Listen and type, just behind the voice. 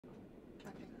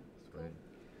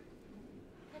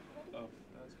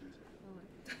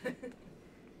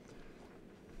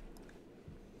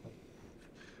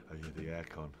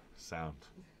aircon. Sound.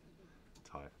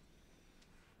 Tight.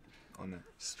 On it.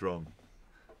 Strong.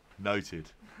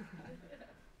 Noted.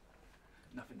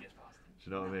 Nothing gets past them. Do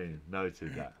you know what I mean?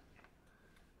 Noted that.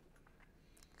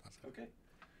 Okay.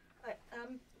 Right,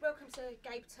 welcome to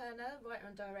Gabe Turner, writer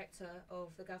and director of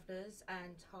The Guvnors,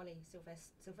 and Harley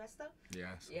Sylvester.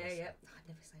 Yes. Yeah. I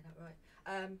never say that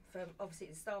right. From obviously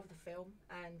the star of the film,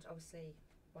 and obviously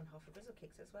one half of Rizzle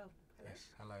Kicks as well. Hello. Yes.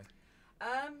 Hello.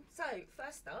 So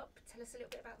first up, tell us a little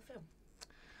bit about the film.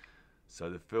 So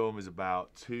the film is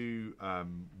about two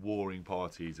warring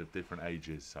parties of different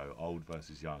ages, so old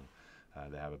versus young.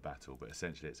 They have a battle, but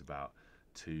essentially it's about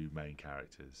two main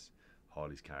characters,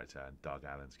 Harley's character and Doug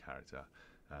Allen's character,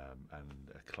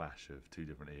 and a clash of two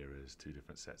different eras, two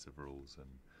different sets of rules,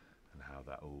 and how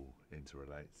that all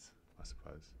interrelates, I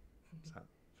suppose. Is that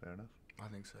fair enough? I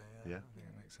think so. Yeah. Yeah. I think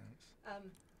it makes sense.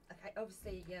 Okay,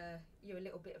 obviously you're a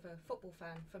little bit of a football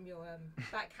fan from your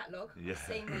back catalogue. Yeah. I've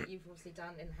seen that you've obviously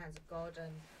done In the Hands of God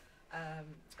and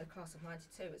A Class of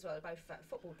 '92 as well, both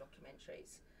football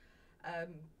documentaries.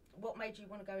 What made you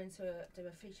want to go into do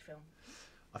a feature film?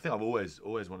 I think I've always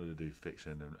wanted to do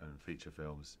fiction and feature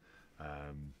films.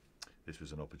 This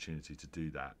was an opportunity to do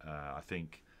that. I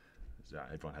think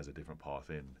everyone has a different path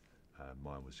in.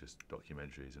 Mine was just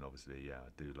documentaries, and obviously, I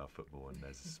do love football, and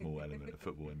there's a small element of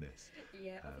football in this.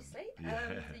 Yeah, obviously.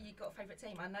 Yeah. You got a favourite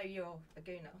team? I know you're a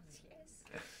Guvnors, yes.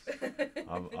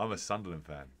 I'm a Sunderland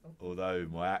fan, although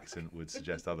my accent would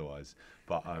suggest otherwise.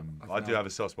 But I do have a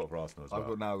soft spot for Arsenal as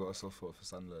well. I've now got a soft spot for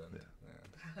Sunderland.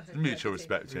 Yeah. Mutual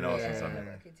respect between Arsenal and Sunderland.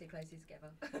 Working two places together.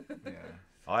 Yeah.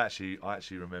 I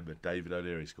actually remember David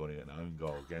O'Leary scoring an own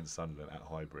goal against Sunderland at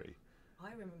Highbury.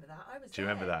 I remember that. I was Do you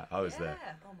remember that? I was there.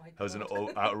 Oh my god. That was an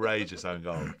outrageous own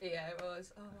goal. Yeah, it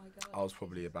was. Oh my god. I was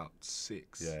probably about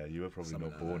 6. Yeah, you were probably Something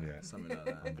not like born that. yet. Something like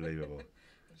that. Unbelievable.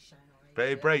 It's showing our age,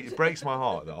 But yeah. it breaks my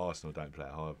heart that Arsenal don't play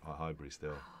at Highbury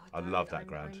still. Oh, I love that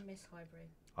ground. I miss Highbury.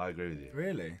 I agree with you.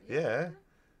 Really? Yeah,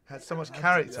 had so much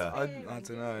character. I don't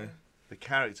know. The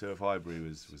character of Highbury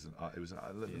was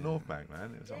North Bank,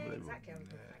 man. It was Yeah, unbelievable. exactly.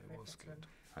 Yeah, it was good.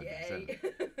 100%.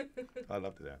 Yay. I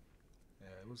loved it there. Yeah,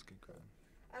 it was good ground.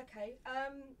 Okay.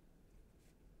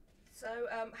 So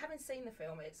having seen the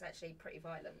film, it's actually pretty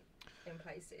violent in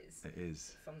places. It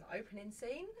is. From the opening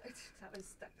scene,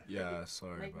 that Yeah,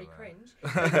 sorry made me about cringe.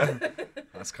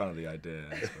 That's kind of the idea,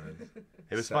 I suppose.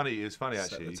 It was funny. It was funny Set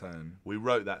the actually. tone. We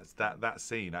wrote that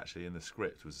scene actually in the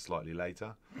script was slightly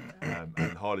later, and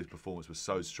Harley's performance was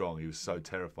so strong. He was so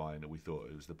terrifying that we thought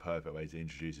it was the perfect way to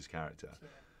introduce his character.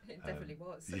 Yeah, it definitely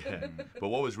was. Yeah. But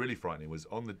what was really frightening was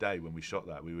on the day when we shot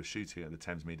that, we were shooting at the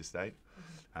Thamesmead estate,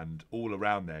 and all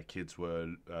around there, kids were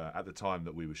at the time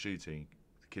that we were shooting.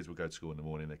 Kids would go to school in the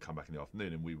morning, they'd come back in the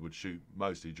afternoon, and we would shoot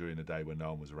mostly during the day when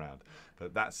no one was around.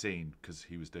 But that scene, because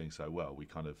he was doing so well, we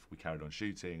carried on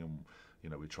shooting, and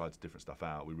we tried different stuff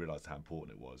out. We realised how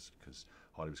important it was because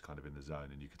Harley was kind of in the zone,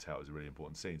 and you could tell it was a really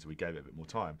important scene. So we gave it a bit more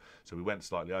time. So we went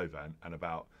slightly over, and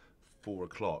about 4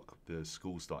 o'clock, the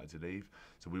school started to leave.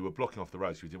 So we were blocking off the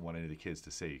roads. We didn't want any of the kids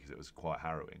to see because it was quite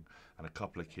harrowing. And a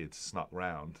couple of kids snuck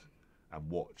round and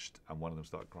watched, and one of them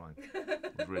started crying.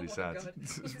 It was really sad. God. You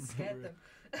scared them.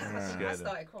 Scared I them.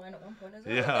 started crying at one point as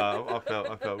well.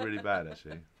 Yeah, I felt really bad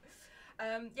actually.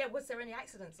 Yeah, was there any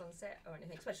accidents on set or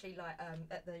anything, especially like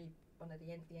at the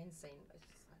end scene? It's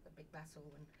just like the big battle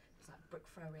and it's like brick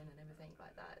throwing and everything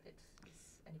like that.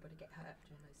 Does anybody get hurt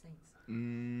during those scenes?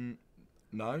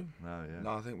 No. No, yeah.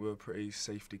 No, I think we were pretty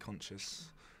safety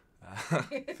conscious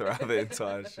throughout the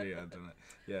entire shoot. I don't know.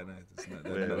 Yeah,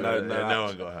 no, No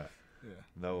one got hurt. Yeah.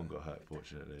 No one got hurt,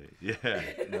 fortunately. Yeah.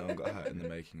 No one got hurt in the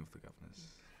making of the Guvnors.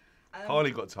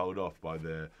 Harley got told off by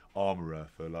the armourer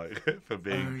for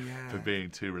being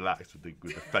too relaxed with the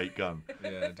fake gun.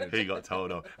 Yeah, I did. He got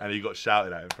told off, and he got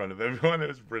shouted at in front of everyone. It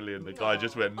was brilliant. The guy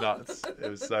just went nuts. It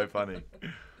was so funny.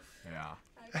 Yeah.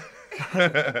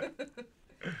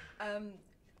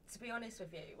 To be honest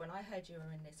with you, when I heard you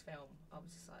were in this film, I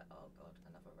was just like, oh god,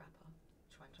 another rapper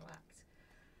trying to act.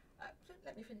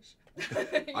 Let me finish.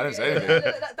 I didn't say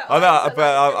anything.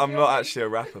 I'm not actually a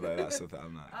rapper though. That's the thing.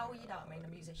 I'm not. Oh, you know what I mean, a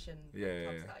musician.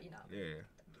 Yeah.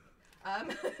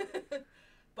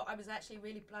 But I was actually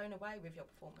really blown away with your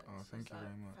performance. Oh, thank you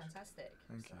very much. Fantastic.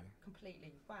 Thank you.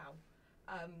 Completely, wow.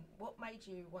 What made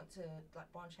you want to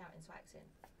branch out into acting?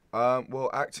 Well,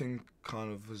 acting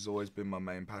kind of has always been my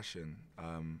main passion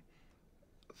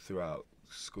throughout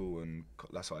school, and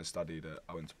that's what I studied at.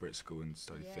 I went to Brit School and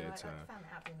studied theatre. I found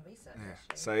it out doing the research.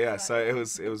 Yeah. So it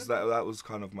was that was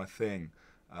kind of my thing.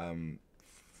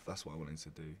 That's what I wanted to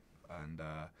do, and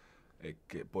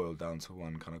it boiled down to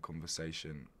one kind of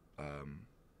conversation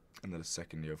in the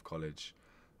second year of college,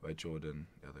 where Jordan,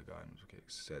 the other guy,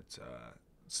 said,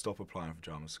 stop applying for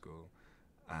drama school,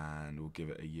 and we'll give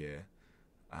it a year,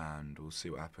 and we'll see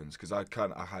what happens. Because I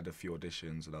had a few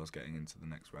auditions, and I was getting into the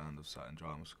next round of certain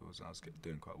drama schools, and I was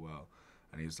doing quite well.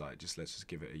 And he was like, let's just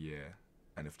give it a year,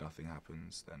 and if nothing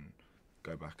happens, then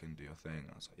go back and do your thing.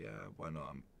 And I was like, yeah, why not?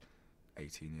 I'm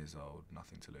 18 years old,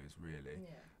 nothing to lose, really.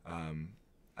 Yeah.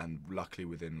 And luckily,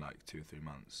 within like 2 or 3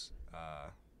 months,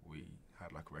 we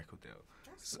had like a record deal.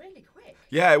 That's really quick.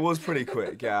 Yeah, it was pretty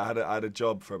quick. Yeah, I had a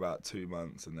job for about 2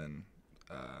 months, and then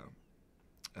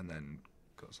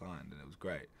got signed, and it was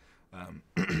great.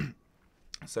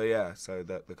 So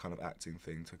the kind of acting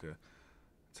thing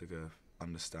took a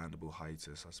understandable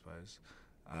hiatus, I suppose.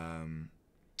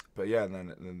 But yeah, and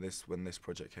then when this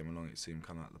project came along, it seemed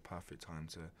kind of like the perfect time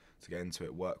to get into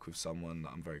it, work with someone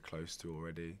that I'm very close to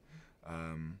already,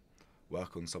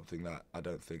 work on something that I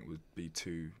don't think would be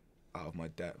too out of my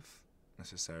depth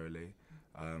necessarily.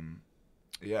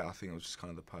 Yeah, I think it was just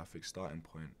kind of the perfect starting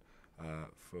point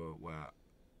for where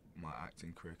my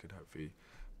acting career could hopefully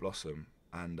blossom.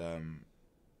 And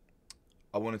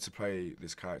I wanted to play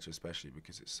this character especially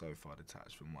because it's so far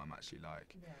detached from what I'm actually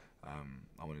like. Yeah.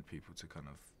 I wanted people to kind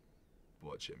of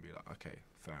watch it and be like, okay,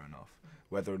 fair enough.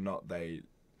 Whether or not they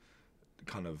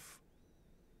kind of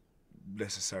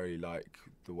necessarily like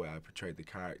the way I portrayed the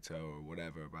character or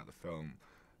whatever about the film,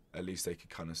 at least they could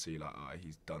kind of see like, oh,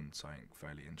 he's done something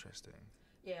fairly interesting.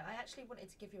 Yeah, I actually wanted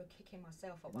to give you a kick in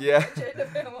myself at one Yeah. point during the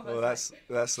film. I Well, was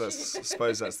that's I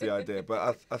suppose that's the idea.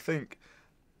 But I think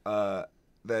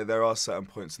there are certain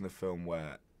points in the film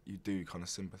where you do kind of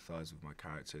sympathise with my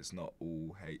character. It's not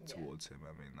all hate towards him.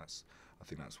 I mean, I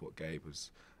think that's what Gabe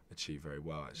has achieved very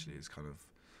well. Actually, is kind of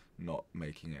not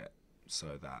making it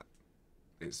so that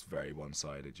it's very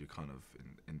one-sided. You're kind of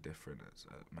indifferent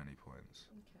at many points.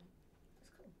 Okay, that's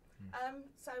cool.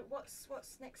 So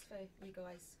what's next for you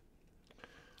guys?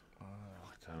 I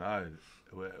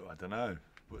don't know.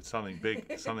 But something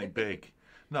big. Something big.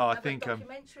 No, I think.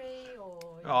 Documentary or.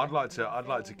 No, I'd like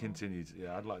to continue.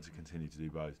 I'd like to continue to do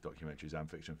both documentaries and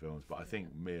fiction films. But I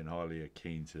think me and Harley are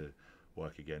keen to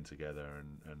work again together.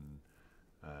 And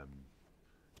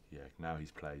yeah, now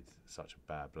he's played such a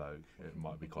bad bloke, it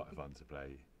might be quite fun to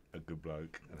play a good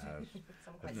bloke and have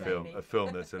a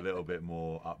film that's a little bit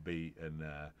more upbeat. And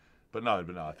but no,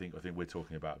 I think we're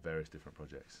talking about various different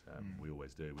projects. We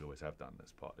always do. We always have done.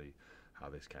 That's partly how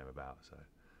this came about. So.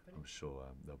 I'm sure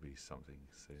there'll be something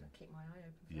soon. I'll keep my eye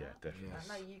open for Yeah, that. definitely.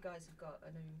 I know you guys have got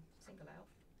a new single out.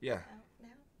 Yeah. Out now?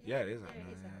 Yeah, it is.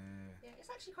 Yeah, it's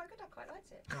actually quite good. I quite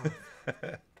liked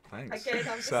it. Thanks. Again,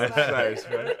 I'm just So like, close,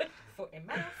 right? foot in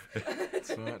mouth. That's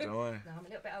right, don't worry. No, I'm a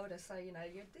little bit older, so you know,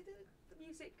 the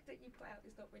music that you put out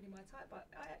is not really my type, but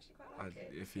I actually quite like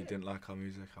it. If you didn't like our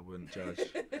music, I wouldn't judge.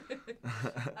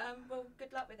 Well,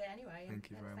 good luck with it anyway. Thank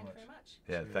you very much.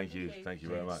 Yeah, thank you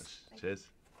very much. Cheers.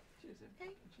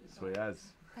 Okay. Sweet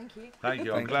as. Thank you. Thank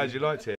you. I'm glad you liked it.